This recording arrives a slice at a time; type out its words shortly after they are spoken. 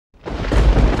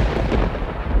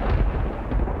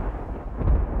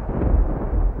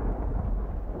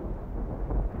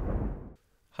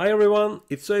Hi everyone,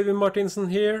 it's Øyvind Martinsen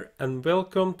here and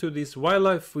welcome to this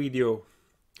wildlife video.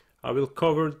 I will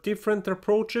cover different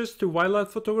approaches to wildlife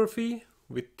photography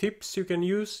with tips you can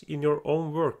use in your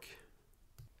own work.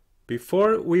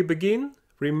 Before we begin,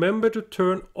 remember to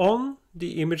turn on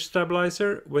the image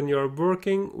stabilizer when you are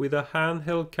working with a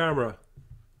handheld camera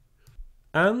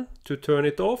and to turn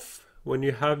it off when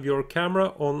you have your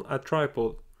camera on a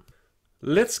tripod.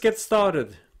 Let's get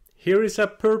started. Here is a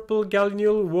purple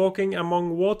gallinule walking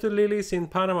among water lilies in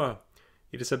Panama.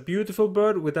 It is a beautiful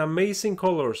bird with amazing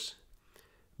colors.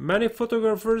 Many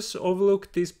photographers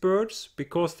overlook these birds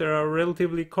because they are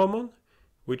relatively common,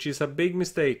 which is a big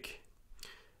mistake.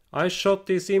 I shot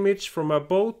this image from a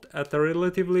boat at a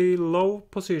relatively low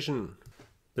position.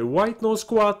 The white-nosed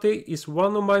coati is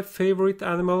one of my favorite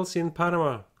animals in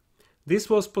Panama. This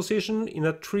was positioned in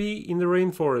a tree in the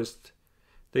rainforest.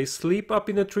 They sleep up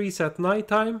in the trees at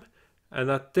nighttime, and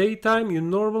at daytime you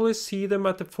normally see them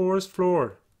at the forest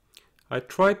floor. I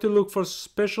tried to look for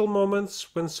special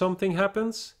moments when something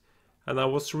happens, and I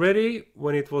was ready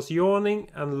when it was yawning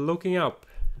and looking up.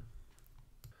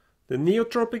 The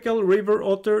neotropical river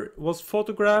otter was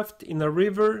photographed in a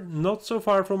river not so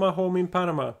far from my home in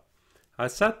Panama. I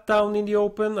sat down in the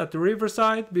open at the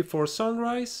riverside before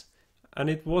sunrise, and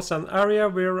it was an area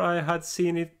where I had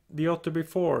seen the otter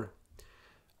before.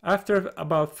 After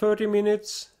about 30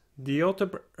 minutes, the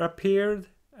otter appeared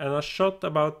and I shot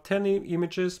about 10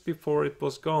 images before it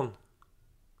was gone.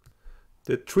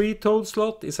 The three-toed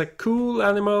sloth is a cool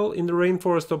animal in the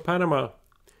rainforest of Panama.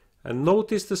 And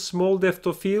notice the small depth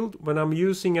of field when I'm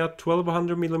using a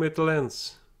 1200mm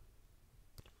lens.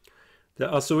 The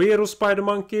Azuero spider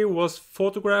monkey was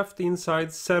photographed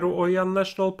inside Cerro Olla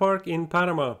National Park in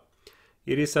Panama.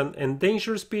 It is an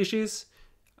endangered species.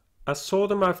 I saw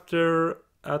them after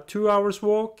a 2 hours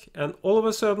walk, and all of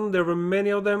a sudden there were many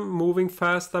of them moving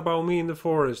fast above me in the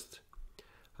forest.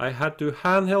 I had to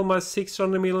handheld my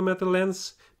 600mm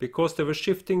lens because they were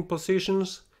shifting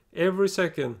positions every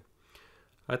second.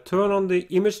 I turned on the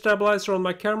image stabilizer on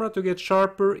my camera to get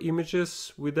sharper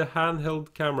images with the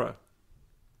handheld camera.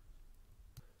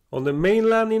 On the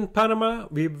mainland in Panama,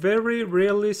 we very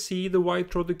rarely see the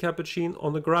white-throated capuchin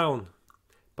on the ground.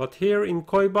 But here in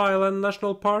Coiba Island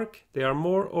National Park, they are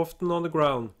more often on the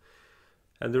ground.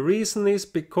 And the reason is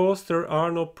because there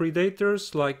are no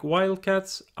predators like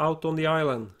wildcats out on the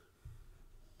island.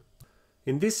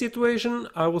 In this situation,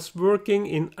 I was working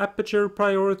in aperture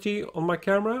priority on my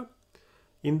camera.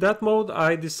 In that mode,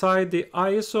 I decide the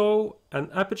ISO and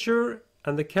aperture,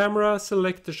 and the camera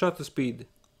select the shutter speed.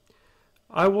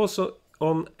 I was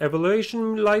on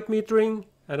evaluation light metering,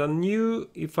 and I knew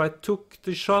if I took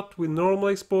the shot with normal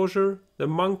exposure, the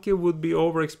monkey would be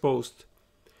overexposed.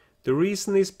 The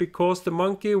reason is because the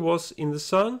monkey was in the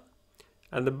sun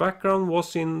and the background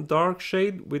was in dark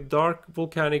shade with dark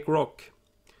volcanic rock.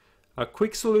 A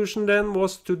quick solution then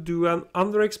was to do an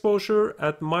underexposure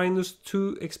at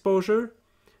 -2 exposure,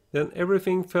 then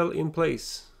everything fell in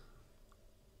place.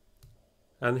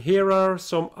 And here are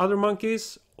some other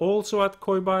monkeys, also at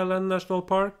Coiba Island National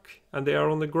Park, and they are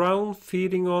on the ground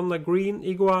feeding on a green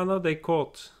iguana they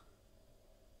caught.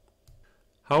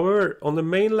 However, on the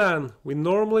mainland we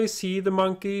normally see the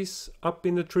monkeys up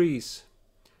in the trees,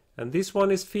 and this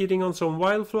one is feeding on some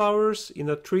wildflowers in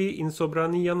a tree in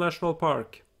Sobrania National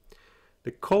Park.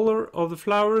 The color of the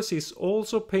flowers is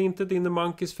also painted in the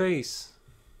monkey's face.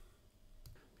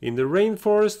 In the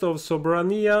rainforest of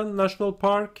Sobrania National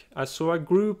Park, I saw a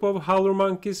group of howler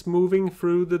monkeys moving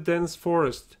through the dense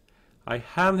forest. I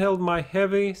handheld my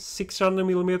heavy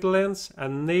 600mm lens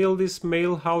and nailed this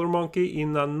male howler monkey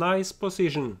in a nice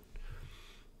position.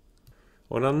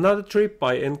 On another trip,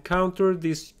 I encountered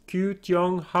this cute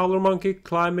young howler monkey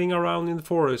climbing around in the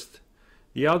forest.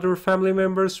 The other family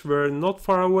members were not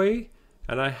far away,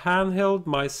 and I handheld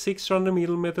my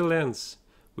 600mm lens,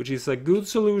 which is a good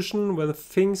solution when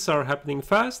things are happening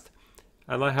fast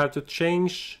and I have to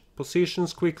change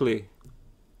positions quickly.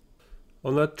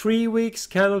 On a 3-week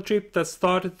canoe trip that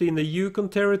started in the Yukon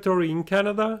Territory in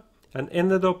Canada and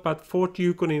ended up at Fort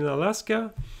Yukon in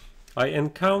Alaska, I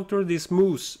encountered this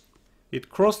moose. It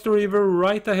crossed the river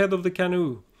right ahead of the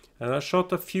canoe, and I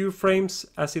shot a few frames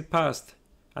as it passed.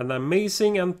 An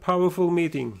amazing and powerful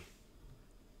meeting.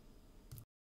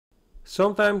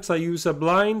 Sometimes I use a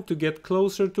blind to get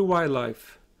closer to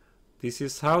wildlife. This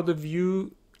is how the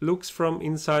view looks from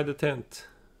inside the tent.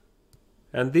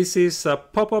 And this is a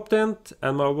pop-up tent,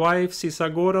 and my wife Sisa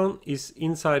Goron is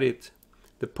inside it.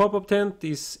 The pop-up tent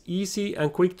is easy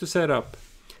and quick to set up,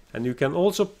 and you can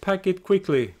also pack it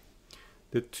quickly.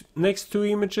 The next two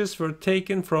images were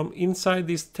taken from inside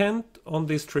this tent on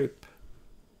this trip.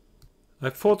 I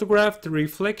photographed the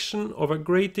reflection of a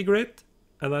great egret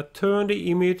and I turned the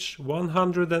image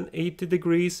 180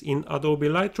 degrees in Adobe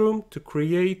Lightroom to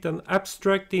create an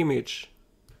abstract image.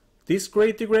 This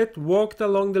great egret walked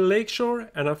along the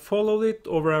lakeshore and I followed it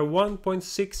over a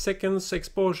 1.6 seconds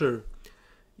exposure.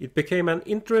 It became an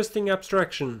interesting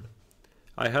abstraction.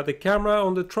 I had the camera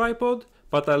on the tripod,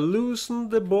 but I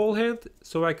loosened the ball head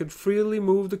so I could freely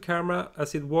move the camera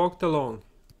as it walked along.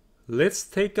 Let's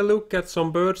take a look at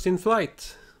some birds in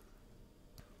flight.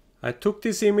 I took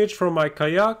this image from my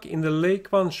kayak in the Lake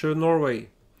Vansjø, Norway.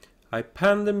 I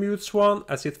panned the mute swan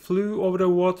as it flew over the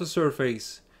water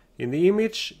surface. In the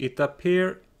image it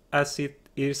appears as it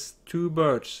is two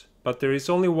birds, but there is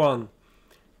only one.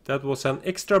 That was an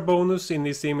extra bonus in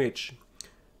this image.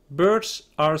 Birds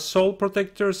are soul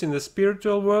protectors in the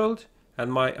spiritual world,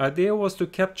 and my idea was to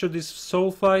capture this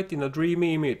soul flight in a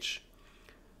dreamy image.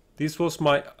 This was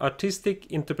my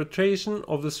artistic interpretation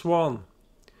of the swan.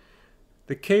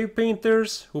 The cave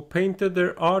painters who painted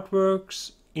their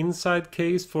artworks inside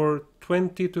caves for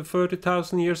 20 to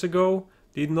 30,000 years ago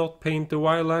did not paint the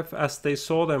wildlife as they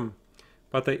saw them,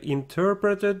 but they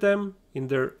interpreted them in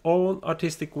their own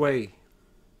artistic way.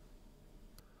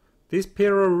 This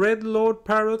pair of red lord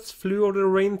parrots flew over the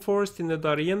rainforest in the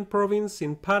Darien province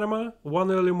in Panama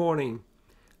one early morning.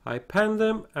 I panned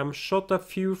them and shot a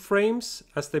few frames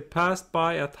as they passed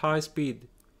by at high speed.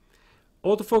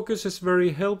 Autofocus is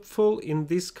very helpful in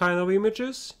this kind of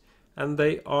images, and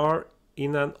they are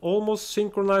in an almost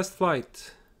synchronized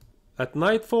flight. At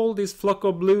nightfall, this flock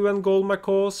of blue and gold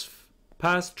macaws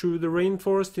passed through the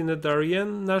rainforest in the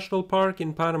Darien National Park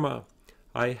in Panama.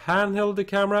 I handheld the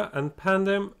camera and panned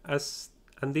them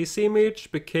and this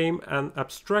image became an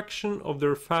abstraction of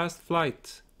their fast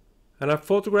flight. And I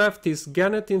photographed this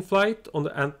gannet in flight on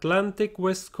the Atlantic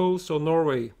west coast of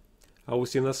Norway. I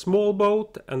was in a small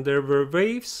boat and there were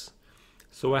waves,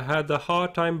 so I had a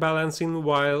hard time balancing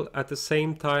while at the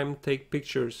same time take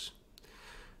pictures.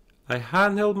 I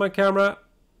handheld my camera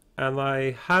and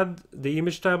I had the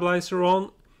image stabilizer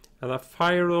on and I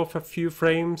fired off a few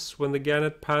frames when the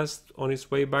gannet passed on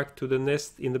its way back to the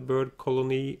nest in the bird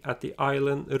colony at the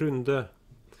island Runde.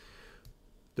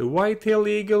 The white-tailed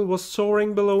eagle was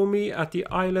soaring below me at the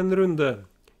island Runde.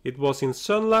 It was in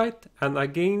sunlight and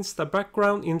against a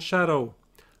background in shadow.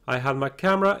 I had my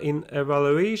camera in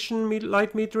evaluation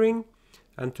light metering,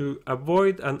 and to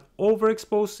avoid an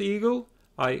overexposed eagle,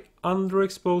 I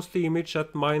underexposed the image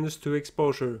at -2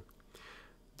 exposure.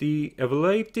 The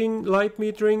evaluating light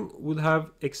metering would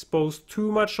have exposed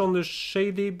too much on the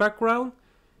shady background,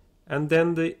 and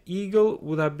then the eagle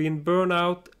would have been burned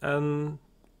out and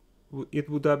it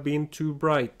would have been too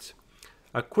bright.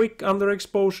 A quick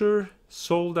underexposure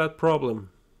solved that problem.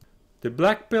 The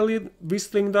black-bellied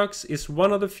whistling ducks is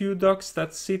one of the few ducks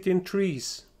that sit in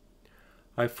trees.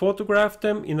 I photographed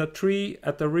them in a tree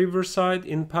at the riverside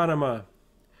in Panama,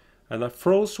 and I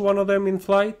froze one of them in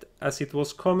flight as it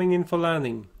was coming in for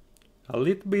landing. A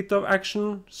little bit of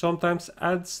action sometimes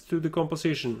adds to the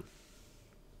composition.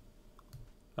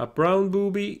 A brown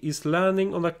booby is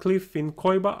landing on a cliff in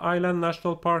Coiba Island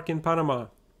National Park in Panama.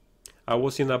 I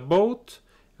was in a boat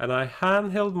and I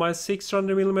handheld my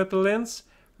 600mm lens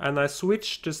and I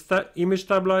switched the image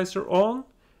stabilizer on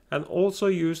and also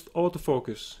used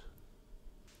autofocus.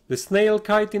 The snail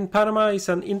kite in Panama is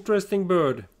an interesting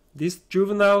bird. This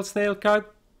juvenile snail kite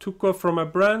took off from a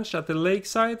branch at the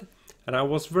lakeside and I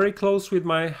was very close with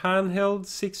my handheld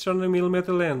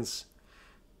 600mm lens.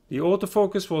 The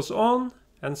autofocus was on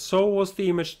and so was the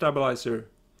image stabilizer.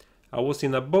 I was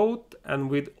in a boat and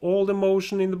with all the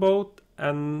motion in the boat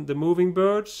and the moving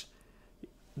birds,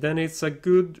 then it's a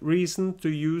good reason to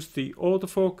use the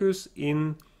autofocus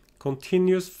in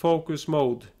continuous focus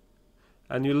mode.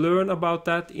 And you learn about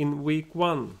that in week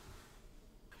 1.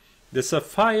 The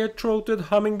sapphire-throated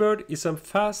hummingbird is a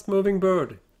fast-moving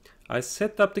bird. I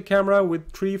set up the camera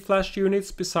with 3 flash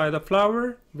units beside a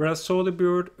flower where I saw the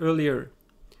bird earlier.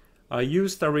 I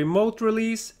used a remote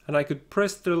release and I could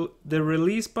press the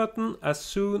release button as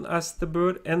soon as the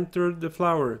bird entered the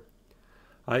flower.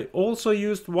 I also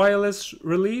used wireless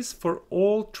release for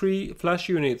all 3 flash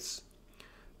units.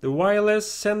 The wireless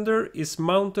sender is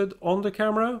mounted on the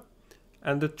camera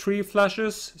and the 3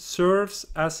 flashes serves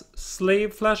as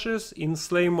slave flashes in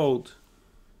slave mode.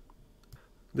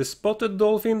 The spotted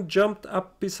dolphin jumped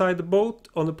up beside the boat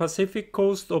on the Pacific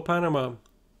coast of Panama.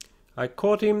 I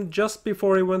caught him just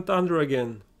before he went under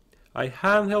again. I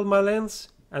handheld my lens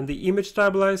and the image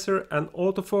stabilizer and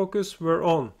autofocus were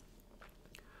on.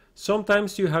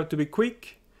 Sometimes you have to be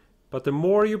quick, but the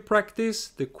more you practice,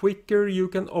 the quicker you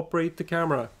can operate the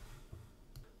camera.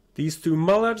 These two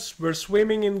mallards were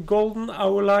swimming in golden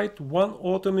hour light one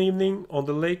autumn evening on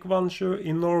the Lake Vansjø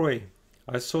in Norway.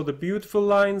 I saw the beautiful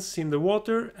lines in the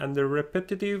water and the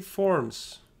repetitive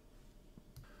forms.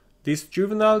 This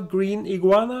juvenile green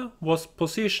iguana was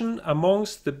positioned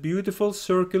amongst the beautiful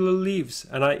circular leaves,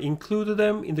 and I included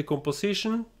them in the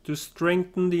composition to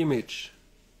strengthen the image.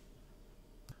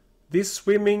 This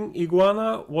swimming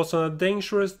iguana was on a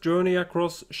dangerous journey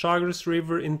across Chagres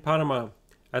River in Panama.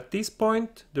 At this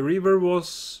point, the river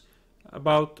was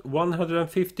about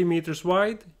 150 meters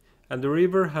wide, and the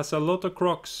river has a lot of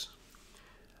crocs.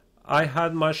 I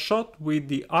had my shot with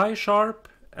the eye sharp,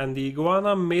 and the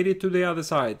iguana made it to the other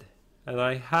side, and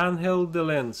I handheld the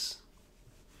lens.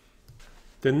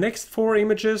 The next 4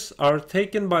 images are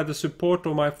taken by the support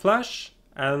of my flash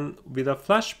and with a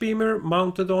flash beamer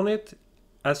mounted on it,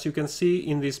 as you can see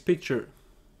in this picture.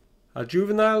 A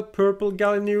juvenile purple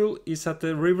gallinule is at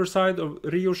the riverside of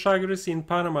Rio Chagres in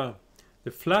Panama.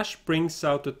 The flash brings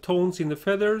out the tones in the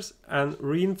feathers and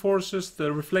reinforces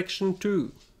the reflection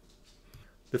too.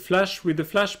 The flash with the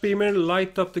flash beamer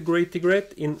light up the great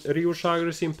egret in Rio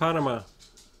Chagres in Panama.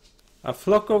 A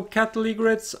flock of cattle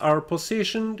egrets are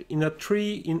positioned in a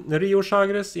tree in Rio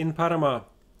Chagres in Panama.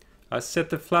 I set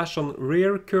the flash on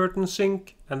rear curtain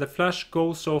sync and the flash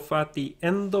goes off at the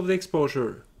end of the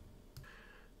exposure.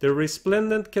 The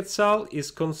resplendent quetzal is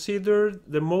considered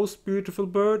the most beautiful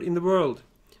bird in the world,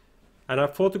 and I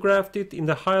photographed it in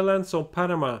the highlands of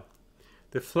Panama.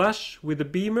 The flash with the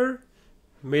beamer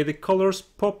made the colors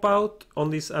pop out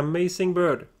on this amazing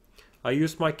bird. I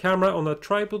used my camera on a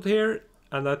tripod here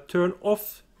and I turned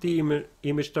off the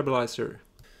image stabilizer.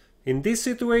 In this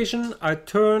situation I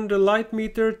turned the light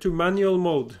meter to manual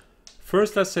mode.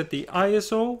 First I set the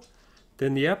ISO,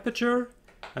 then the aperture,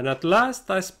 and at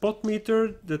last I spot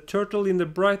metered the turtle in the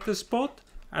brightest spot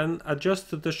and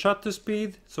adjusted the shutter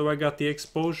speed so I got the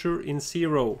exposure in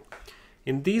 0.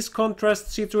 In this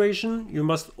contrast situation you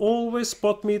must always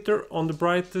spot meter on the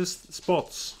brightest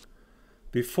spots.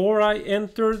 Before I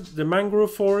entered the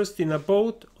mangrove forest in a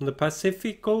boat on the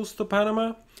Pacific coast of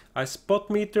Panama, I spot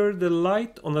metered the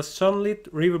light on a sunlit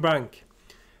riverbank,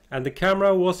 and the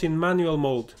camera was in manual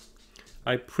mode.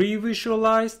 I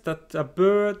pre-visualized that a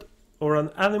bird or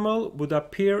an animal would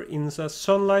appear in a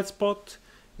sunlight spot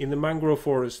in the mangrove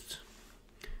forest.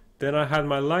 Then I had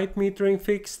my light metering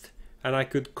fixed and I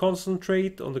could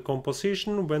concentrate on the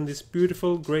composition when this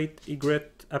beautiful great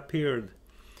egret appeared.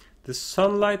 The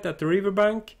sunlight at the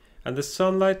riverbank and the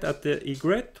sunlight at the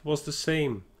egret was the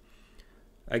same.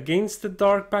 Against the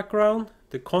dark background,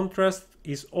 the contrast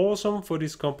is awesome for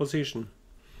this composition.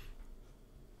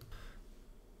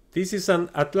 This is an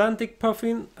Atlantic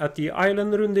puffin at the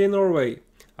island Runde in Norway.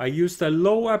 I used a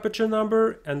low aperture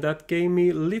number and that gave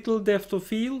me little depth of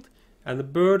field, and the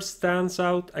bird stands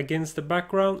out against the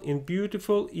background in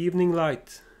beautiful evening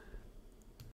light.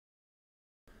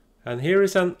 And here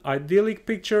is an idyllic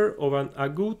picture of an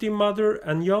agouti mother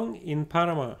and young in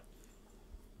Panama.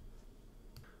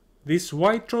 This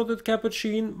white-throated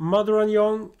capuchin mother and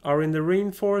young are in the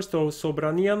rainforest of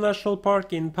Sobrania National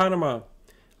Park in Panama.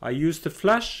 I used the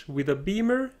flash with a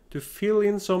beamer to fill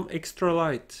in some extra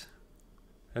light.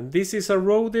 And this is a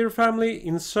roe deer family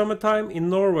in summertime in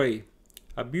Norway.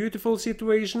 A beautiful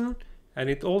situation, and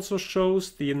it also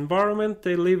shows the environment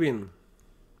they live in.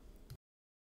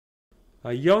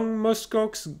 A young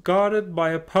muskox guarded by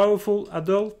a powerful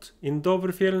adult in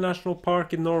Dovrefjell National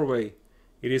Park in Norway.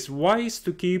 It is wise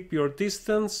to keep your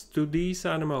distance to these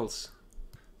animals.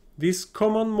 This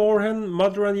common moorhen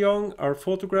mother and young are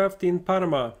photographed in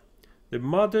Panama. The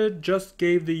mother just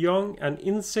gave the young an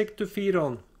insect to feed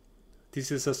on. This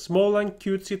is a small and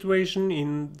cute situation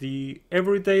in the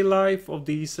everyday life of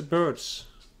these birds.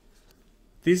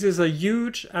 This is a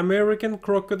huge American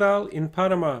crocodile in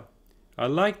Panama. I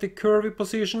like the curvy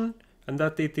position and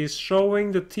that it is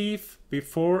showing the teeth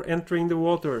before entering the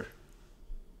water.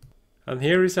 And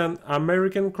here is an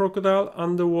American crocodile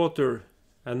underwater,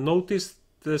 and notice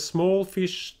the small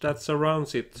fish that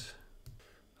surrounds it.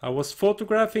 I was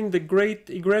photographing the great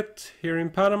egret here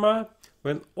in Panama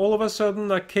when all of a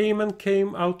sudden a caiman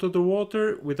came out of the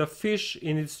water with a fish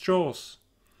in its jaws.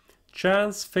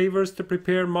 Chance favors the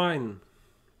prepared mind.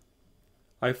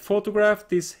 I photographed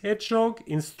this hedgehog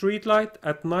in streetlight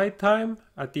at night time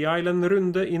at the island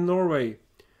Runde in Norway.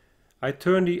 I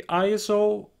turned the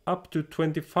ISO up to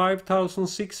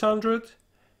 25,600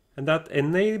 and that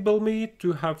enabled me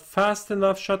to have fast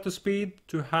enough shutter speed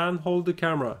to handhold the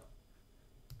camera.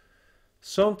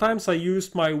 Sometimes I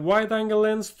used my wide-angle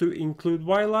lens to include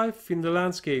wildlife in the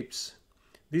landscapes.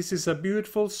 This is a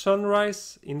beautiful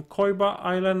sunrise in Coiba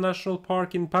Island National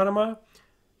Park in Panama,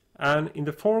 and in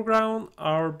the foreground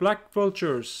are black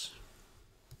vultures.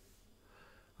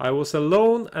 I was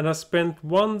alone and I spent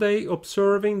one day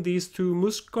observing these two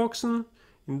muskoxen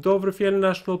in Dovrefjell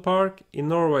National Park in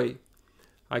Norway.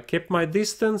 I kept my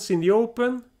distance in the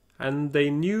open and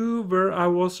they knew where I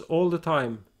was all the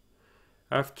time.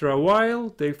 After a while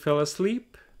they fell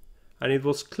asleep and it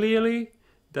was clearly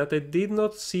that they did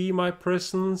not see my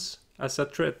presence as a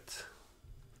threat.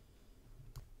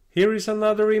 Here is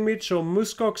another image of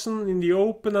muskoxen in the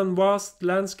open and vast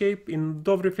landscape in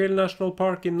Dovrefjell National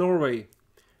Park in Norway.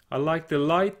 I like the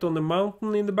light on the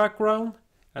mountain in the background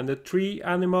and the tree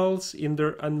animals in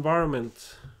their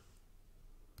environment.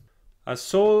 I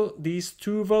saw these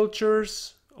two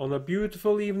vultures on a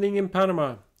beautiful evening in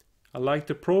Panama. I like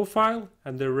the profile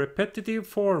and the repetitive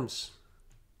forms.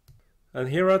 And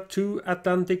here are two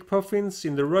Atlantic puffins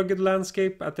in the rugged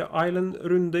landscape at the island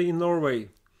Runde in Norway.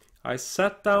 I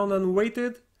sat down and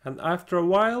waited, and after a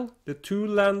while the two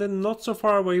landed not so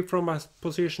far away from my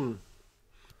position.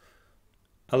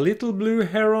 A little blue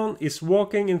heron is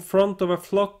walking in front of a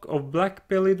flock of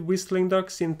black-bellied whistling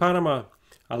ducks in Panama.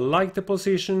 I like the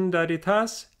position that it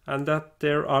has and that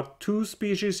there are two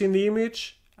species in the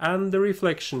image and the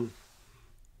reflection.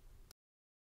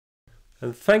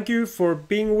 And thank you for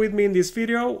being with me in this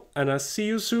video, and I'll see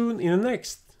you soon in the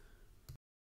next.